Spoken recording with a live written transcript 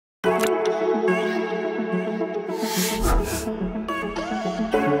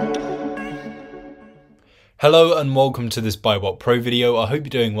Hello and welcome to this BuyBotPro video. I hope you're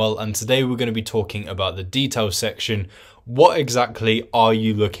doing well, and today we're going to be talking about the details section. What exactly are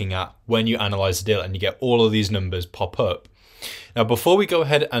you looking at when you analyze a deal and you get all of these numbers pop up? Now, before we go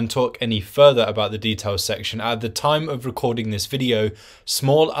ahead and talk any further about the details section, at the time of recording this video,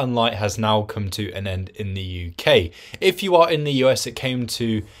 small and light has now come to an end in the UK. If you are in the US, it came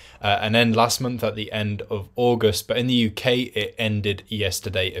to an end last month at the end of August, but in the UK it ended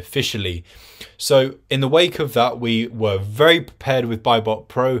yesterday officially. So in the wake of that, we were very prepared with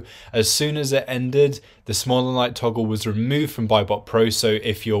BuyBotPro. As soon as it ended, the small and light toggle was removed from BuyBotPro. So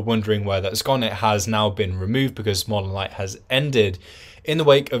if you're wondering where that's gone, it has now been removed because small and light has ended in the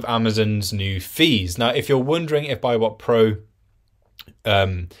wake of Amazon's new fees. Now, if you're wondering if BuyBotPro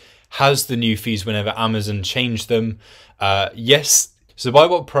has the new fees whenever Amazon changed them, yes. So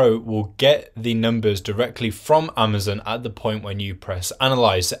BuyBotPro will get the numbers directly from Amazon at the point when you press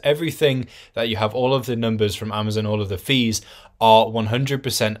analyze. So everything that you have, all of the numbers from Amazon, all of the fees are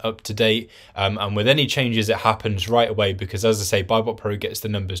 100% up to date. And with any changes, it happens right away because, as I say, BuyBotPro gets the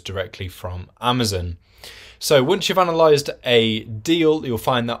numbers directly from Amazon. So once you've analyzed a deal, you'll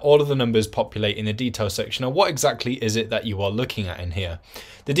find that all of the numbers populate in the details section. Now, what exactly is it that you are looking at in here?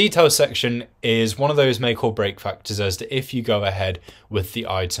 The details section is one of those make or break factors as to if you go ahead with the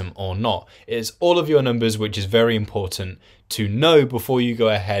item or not. It's all of your numbers, which is very important to know before you go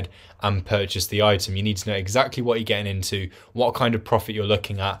ahead and purchase the item. You need to know exactly what you're getting into, what kind of profit you're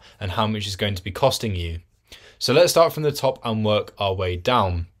looking at, and how much it's going to be costing you. So let's start from the top and work our way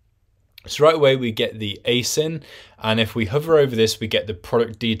down. So right away we get the ASIN, and if we hover over this, we get the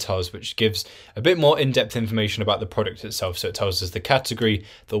product details, which gives a bit more in-depth information about the product itself. So it tells us the category,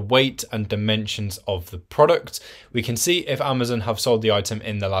 the weight and dimensions of the product. We can see if Amazon have sold the item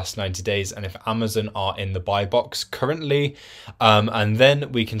in the last 90 days and if Amazon are in the buy box currently. And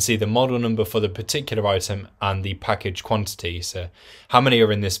then we can see the model number for the particular item and the package quantity. So how many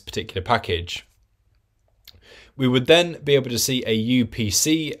are in this particular package? We would then be able to see a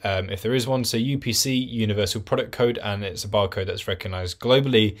UPC if there is one. So UPC, Universal Product Code, and it's a barcode that's recognized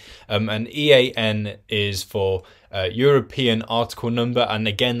globally. And EAN is for European Article Number. And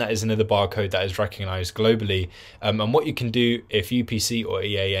again, that is another barcode that is recognized globally. And what you can do if UPC or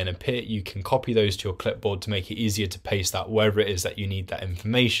EAN appear, you can copy those to your clipboard to make it easier to paste that wherever it is that you need that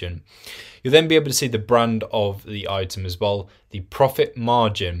information. You'll then be able to see the brand of the item as well, the profit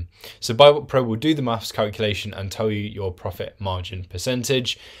margin. So BuyBotPro will do the maths calculation and tell you your profit margin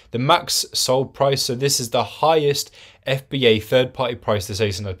percentage. The max sold price, so this is the highest FBA third-party price this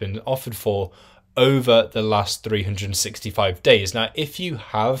ASIN has been offered for over the last 365 days. Now, if you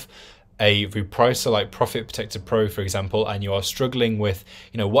have a repricer like Profit Protector Pro, for example, and you are struggling with,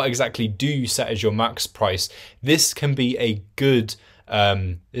 what exactly do you set as your max price, this can be a good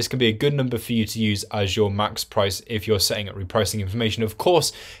number for you to use as your max price if you're setting up repricing information. Of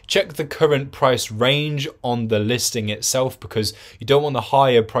course, check the current price range on the listing itself, because you don't want the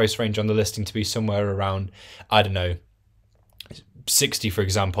higher price range on the listing to be somewhere around, I don't know, 60, for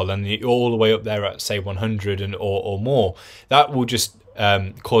example, and you're all the way up there at, say, 100 or more. That will just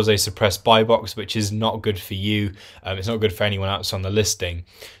cause a suppressed buy box, which is not good for you. It's not good for anyone else on the listing.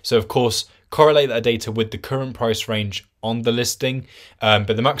 So, of course, correlate that data with the current price range on the listing, but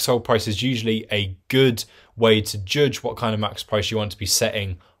the max sold price is usually a good way to judge what kind of max price you want to be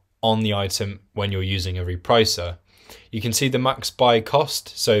setting on the item when you're using a repricer. You can see the max buy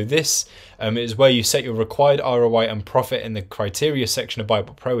cost. So this is where you set your required ROI and profit in the criteria section of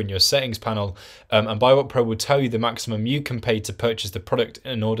BuyBotPro in your settings panel. And BuyBotPro will tell you the maximum you can pay to purchase the product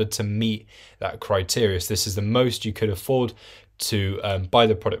in order to meet that criteria. So this is the most you could afford to buy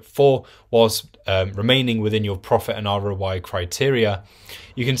the product for, whilst remaining within your profit and ROI criteria.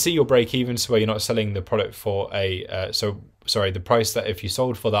 You can see your break even, so where you're not selling the product for the price that if you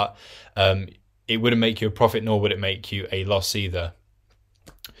sold for that, it wouldn't make you a profit, nor would it make you a loss either.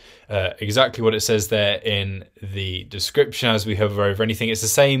 Exactly what it says there in the description as we hover over anything. It's the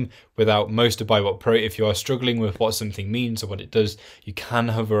same without most of BuyBotPro. If you are struggling with what something means or what it does, you can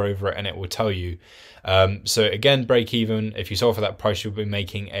hover over it and it will tell you. So again, break even, if you sold for that price, you'll be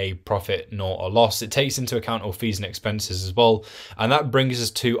making a profit nor a loss. It takes into account all fees and expenses as well. And that brings us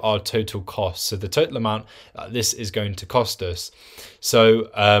to our total cost. So the total amount this is going to cost us. So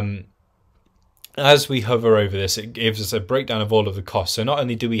as we hover over this, it gives us a breakdown of all of the costs. So not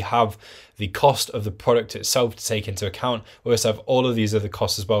only do we have the cost of the product itself to take into account, we also have all of these other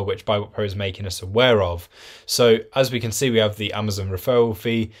costs as well, which BuyBotPro is making us aware of. So as we can see, we have the Amazon referral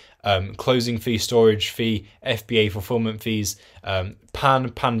fee, closing fee, storage fee, FBA fulfillment fees,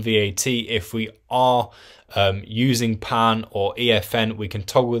 PAN VAT. If we are using PAN or EFN, we can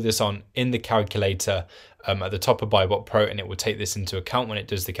toggle this on in the calculator at the top of BuyBot Pro, and it will take this into account when it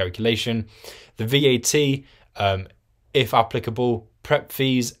does the calculation. The VAT, if applicable, prep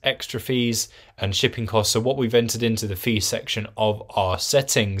fees, extra fees, and shipping costs. So what we've entered into the fee section of our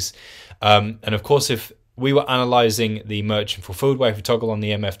settings. And of course, if we were analyzing the merchant fulfilled way, if you toggle on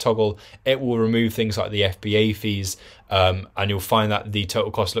the MF toggle, it will remove things like the FBA fees, and you'll find that the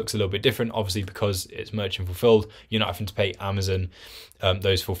total cost looks a little bit different, obviously because it's merchant fulfilled. You're not having to pay Amazon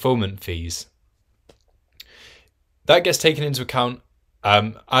those fulfillment fees. That gets taken into account,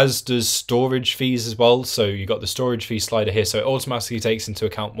 as does storage fees as well. So you got the storage fee slider here, so it automatically takes into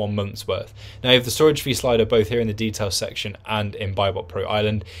account 1 month's worth. Now you have the storage fee slider both here in the details section and in BuyBot Pro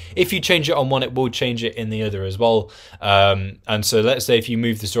Ireland. If you change it on one, it will change it in the other as well. And so let's say if you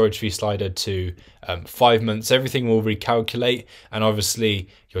move the storage fee slider to 5 months, everything will recalculate, and obviously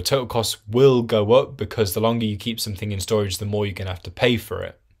your total costs will go up because the longer you keep something in storage, the more you're going to have to pay for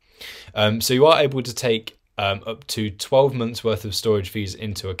it. So you are able to take up to 12 months worth of storage fees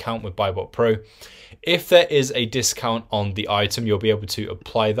into account with BuyBot Pro. If there is a discount on the item, you'll be able to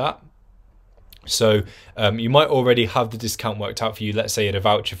apply that. So you might already have the discount worked out for you. Let's say you had a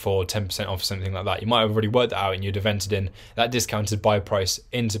voucher for 10% off, something like that. You might have already worked that out and you'd have entered in that discounted buy price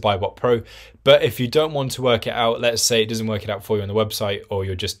into BuyBot Pro. But if you don't want to work it out, let's say it doesn't work it out for you on the website, or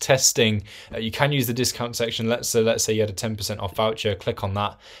you're just testing, you can use the discount section. Let's say you had a 10% off voucher, click on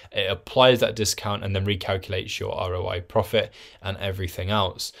that. It applies that discount and then recalculates your ROI profit and everything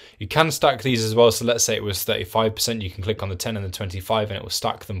else. You can stack these as well. So let's say it was 35%, you can click on the 10 and the 25 and it will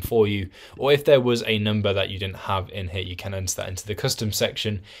stack them for you. Or if there was a number that you didn't have in here, you can enter that into the custom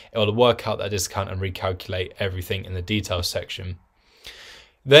section. It will work out that discount and recalculate everything in the details section.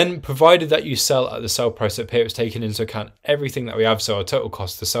 Then, provided that you sell at the sell price up here, it's taken into account everything that we have. So our total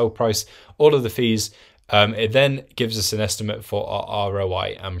cost, the sell price, all of the fees. It then gives us an estimate for our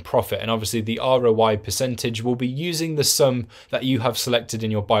ROI and profit. And obviously the ROI percentage will be using the sum that you have selected in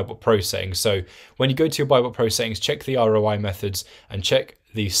your BuyBot Pro settings. So when you go to your BuyBot Pro settings, check the ROI methods and check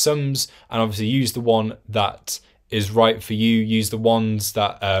the sums, and obviously use the one that is right for you. Use the ones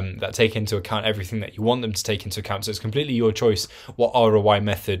that that take into account everything that you want them to take into account. So it's completely your choice what ROI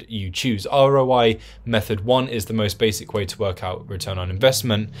method you choose. ROI method 1 is the most basic way to work out return on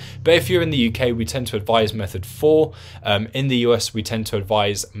investment. But if you're in the UK, we tend to advise method 4. In the US, we tend to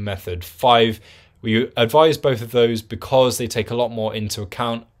advise method 5. We advise both of those because they take a lot more into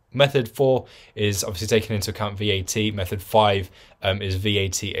account. Method 4 is obviously taking into account VAT. Method 5 is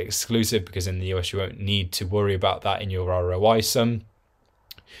VAT exclusive, because in the US you won't need to worry about that in your ROI sum.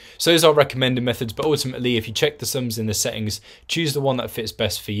 So those are recommended methods, but ultimately if you check the sums in the settings, choose the one that fits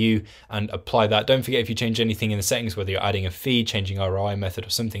best for you and apply that. Don't forget, if you change anything in the settings, whether you're adding a fee, changing ROI method or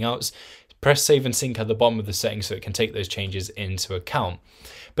something else, press save and sync at the bottom of the settings so it can take those changes into account.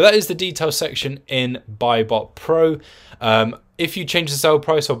 But that is the details section in BuyBot Pro. If you change the sell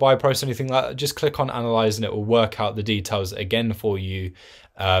price or buy price or anything like that, just click on analyze and it will work out the details again for you.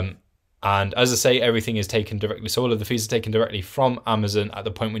 And as I say, everything is taken directly. So all of the fees are taken directly from Amazon at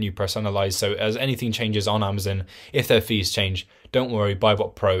the point when you press analyze. So as anything changes on Amazon, if their fees change, don't worry,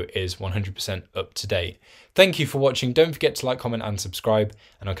 BuyBot Pro is 100% up to date. Thank you for watching. Don't forget to like, comment and subscribe,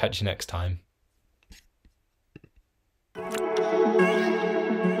 and I'll catch you next time.